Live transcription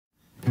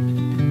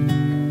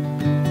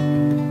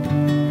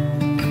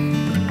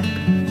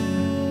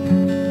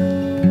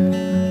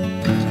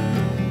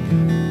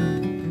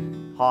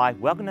Hi,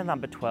 welcome to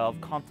number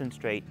 12 Compton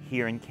Street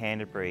here in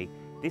Canterbury.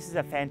 This is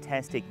a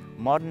fantastic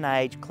modern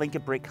age clinker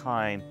brick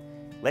home.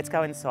 Let's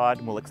go inside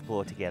and we'll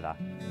explore together.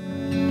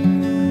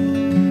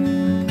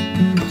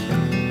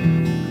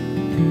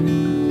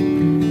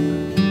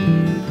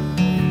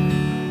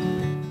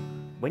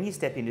 When you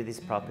step into this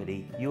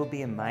property, you'll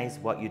be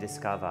amazed what you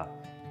discover.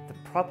 The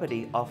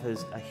property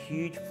offers a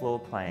huge floor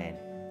plan,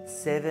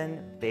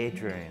 7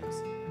 bedrooms,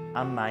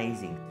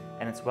 amazing,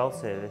 and it's well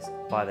serviced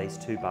by these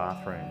 2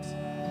 bathrooms.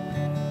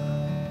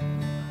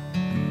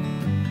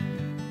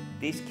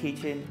 This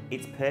kitchen,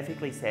 it's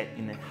perfectly set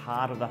in the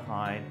heart of the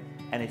home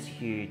and it's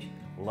huge.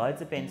 Loads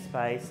of bench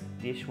space,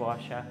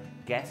 dishwasher,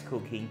 gas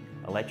cooking,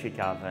 electric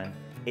oven.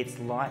 It's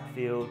light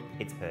filled,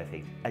 it's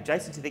perfect.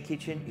 Adjacent to the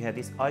kitchen, you have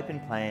this open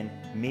plan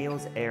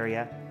meals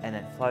area and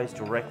it flows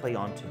directly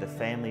onto the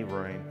family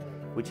room,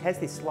 which has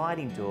this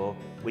sliding door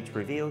which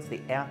reveals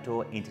the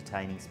outdoor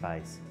entertaining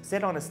space.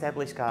 Set on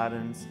established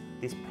gardens,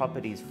 this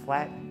property is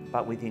flat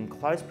but within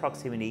close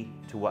proximity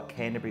to what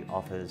Canterbury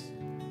offers.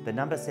 The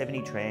number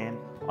 70 tram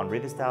on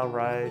Riversdale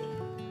Road.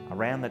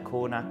 Around the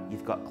corner,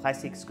 you've got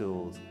classic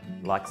schools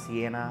like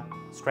Siena,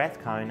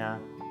 Strathcona,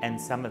 and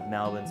some of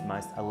Melbourne's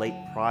most elite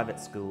private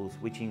schools,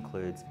 which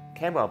includes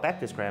Camberwell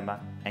Baptist Grammar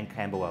and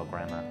Camberwell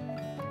Grammar.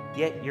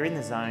 Yet you're in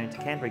the zone to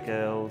Canterbury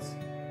Girls,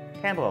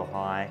 Camberwell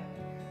High,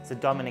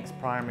 St Dominic's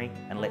Primary,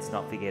 and let's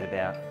not forget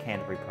about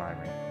Canterbury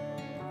Primary.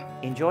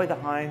 Enjoy the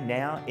home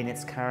now in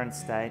its current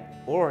state,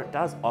 or it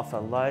does offer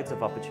loads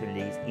of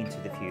opportunities into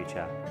the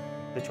future.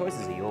 The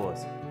choices are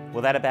yours.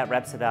 Well, that about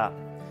wraps it up.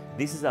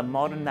 This is a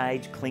modern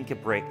age clinker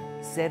brick,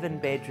 7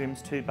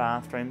 bedrooms, 2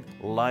 bathrooms,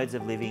 loads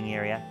of living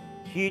area,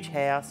 huge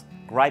house,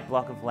 great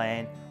block of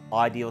land,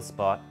 ideal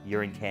spot.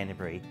 You're in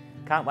Canterbury.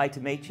 Can't wait to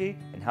meet you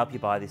and help you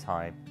buy this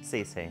home. See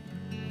you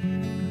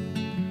soon.